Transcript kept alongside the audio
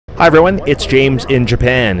Hi everyone, it's James in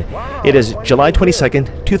Japan. It is July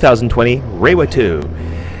 22nd, 2020, Reiwa 2.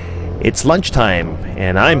 It's lunchtime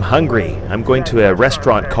and I'm hungry. I'm going to a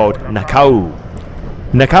restaurant called Nakau.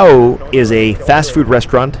 Nakau is a fast food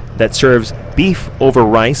restaurant that serves beef over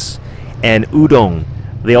rice and udon.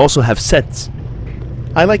 They also have sets.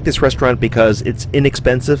 I like this restaurant because it's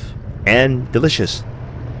inexpensive and delicious.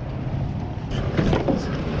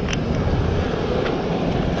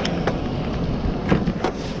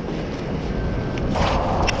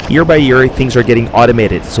 Year by year, things are getting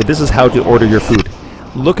automated, so this is how to order your food.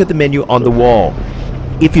 Look at the menu on the wall.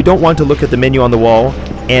 If you don't want to look at the menu on the wall,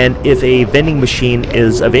 and if a vending machine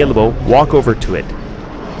is available, walk over to it.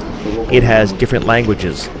 It has different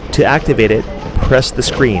languages. To activate it, press the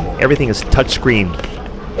screen. Everything is touch screen.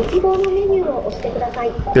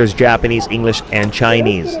 There's Japanese, English, and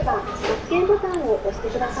Chinese.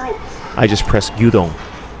 I just press Udon.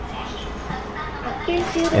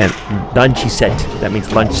 And dashi set, that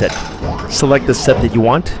means lunch set. Select the set that you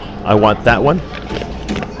want. I want that one.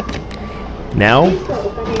 Now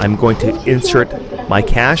I'm going to insert my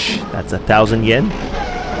cash. That's 1,000 yen.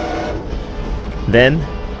 Then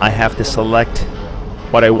I have to select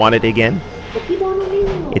what I wanted again.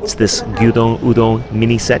 It's this gyudon udon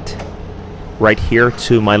mini set right here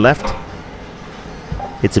to my left.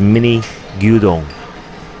 It's a mini gyudon.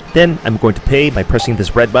 Then I'm going to pay by pressing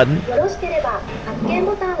this red button.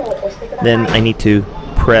 Then I need to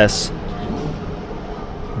press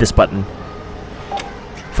this button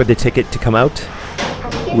for the ticket to come out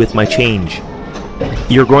with my change.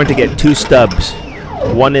 You're going to get two stubs.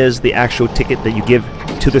 One is the actual ticket that you give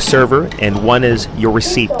to the server, and one is your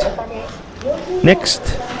receipt.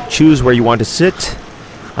 Next, choose where you want to sit.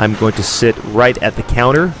 I'm going to sit right at the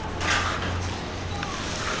counter.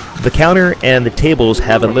 The counter and the tables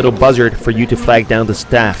have a little buzzard for you to flag down the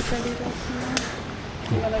staff.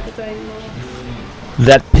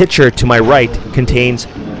 That pitcher to my right contains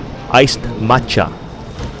iced matcha,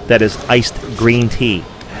 that is iced green tea.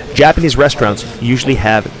 Japanese restaurants usually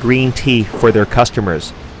have green tea for their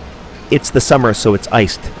customers. It's the summer, so it's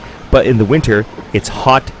iced, but in the winter, it's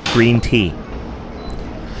hot green tea.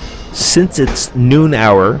 Since it's noon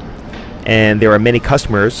hour and there are many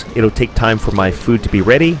customers, it'll take time for my food to be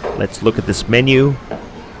ready. Let's look at this menu.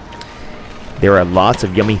 There are lots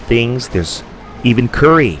of yummy things. There's even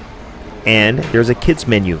curry. And there's a kids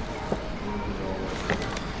menu.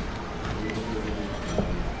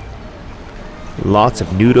 Lots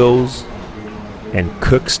of noodles and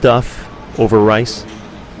cooked stuff over rice.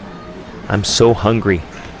 I'm so hungry.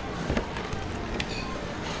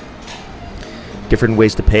 Different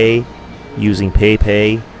ways to pay, using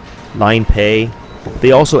PayPay, Line Pay.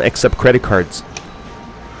 They also accept credit cards.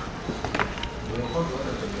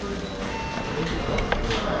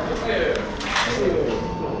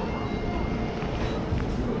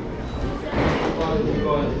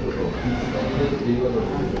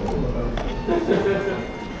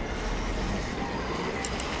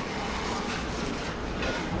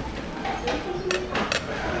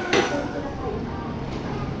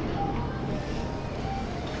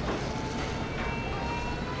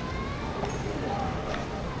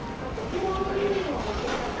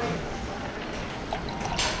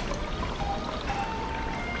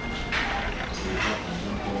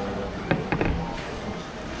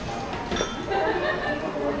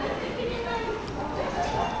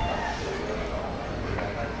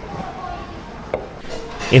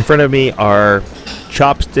 In front of me are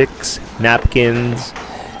chopsticks, napkins,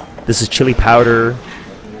 this is chili powder,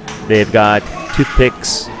 they've got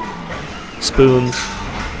toothpicks, spoons,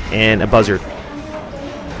 and a buzzard.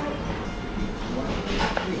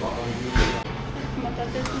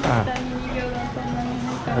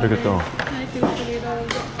 Arigato.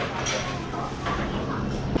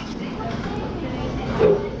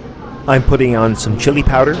 I'm putting on some chili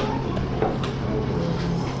powder.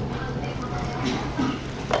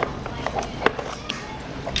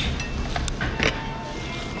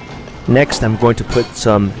 Next, I'm going to put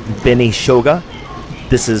some beni shoga.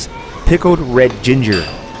 This is pickled red ginger.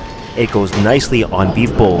 It goes nicely on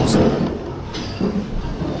beef bowls.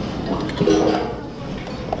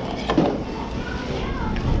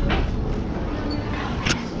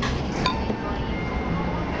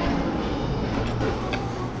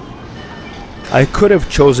 I could have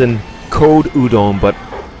chosen cold udon, but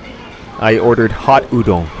I ordered hot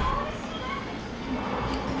udon.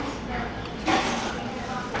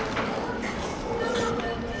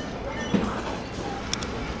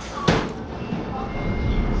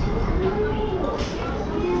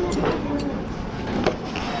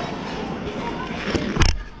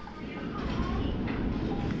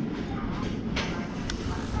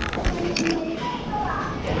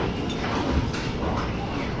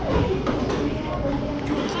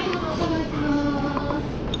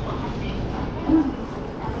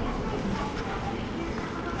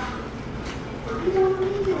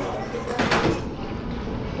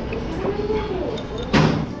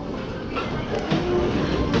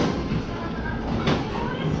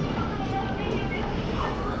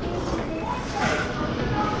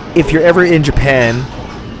 If you're ever in Japan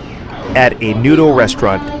at a noodle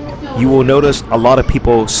restaurant, you will notice a lot of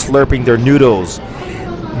people slurping their noodles.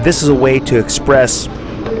 This is a way to express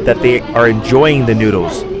that they are enjoying the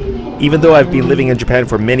noodles. Even though I've been living in Japan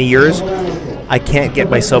for many years, I can't get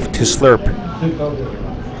myself to slurp.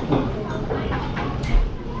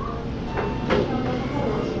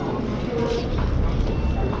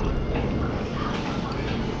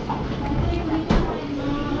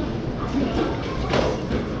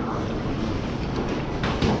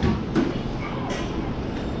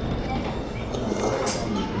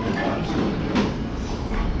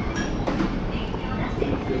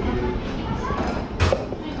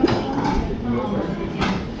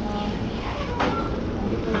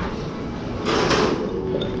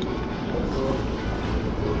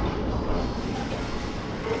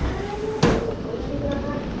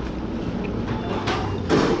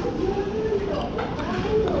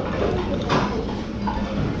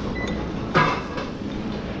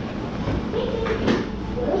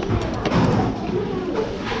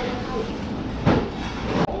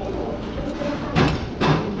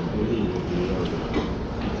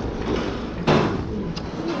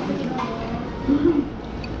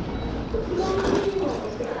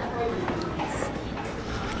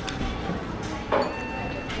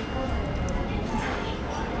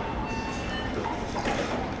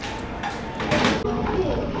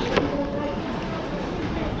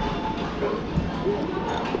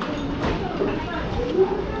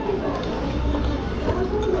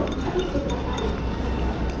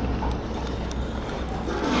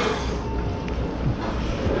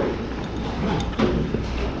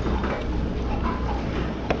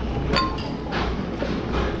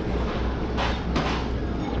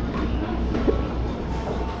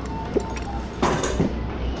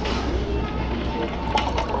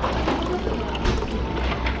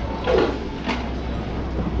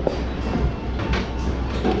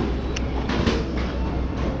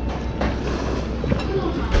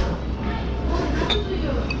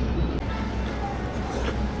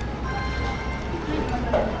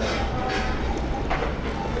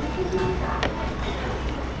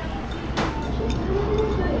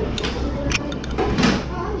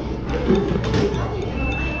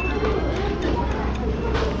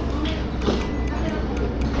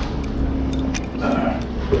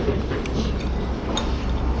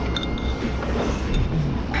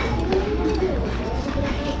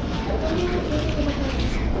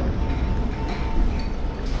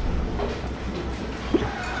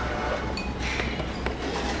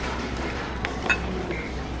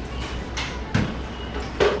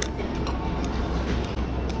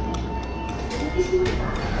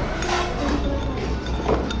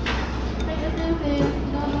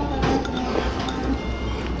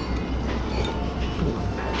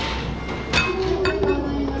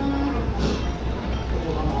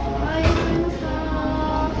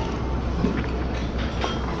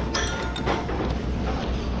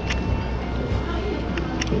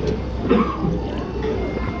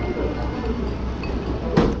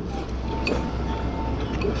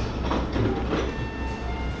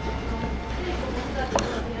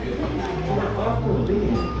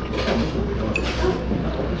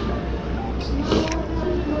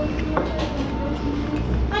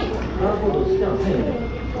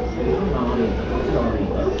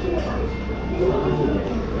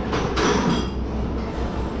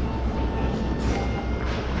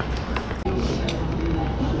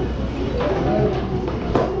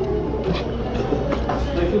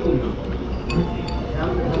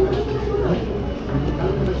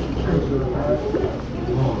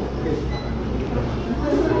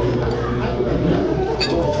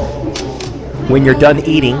 When you're done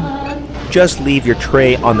eating, just leave your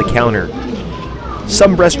tray on the counter.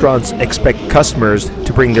 Some restaurants expect customers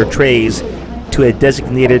to bring their trays to a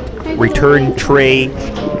designated return tray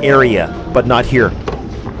area, but not here.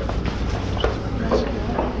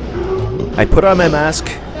 I put on my mask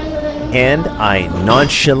and I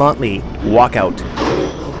nonchalantly walk out.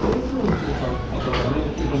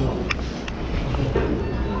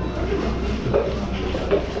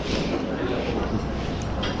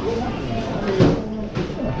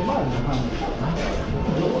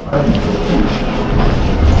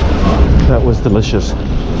 That was delicious.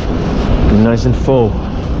 Nice and full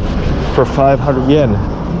for 500 yen,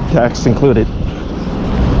 tax included.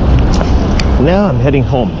 Now I'm heading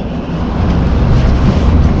home.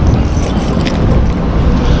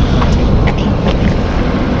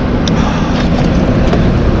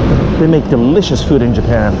 They make delicious food in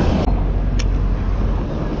Japan.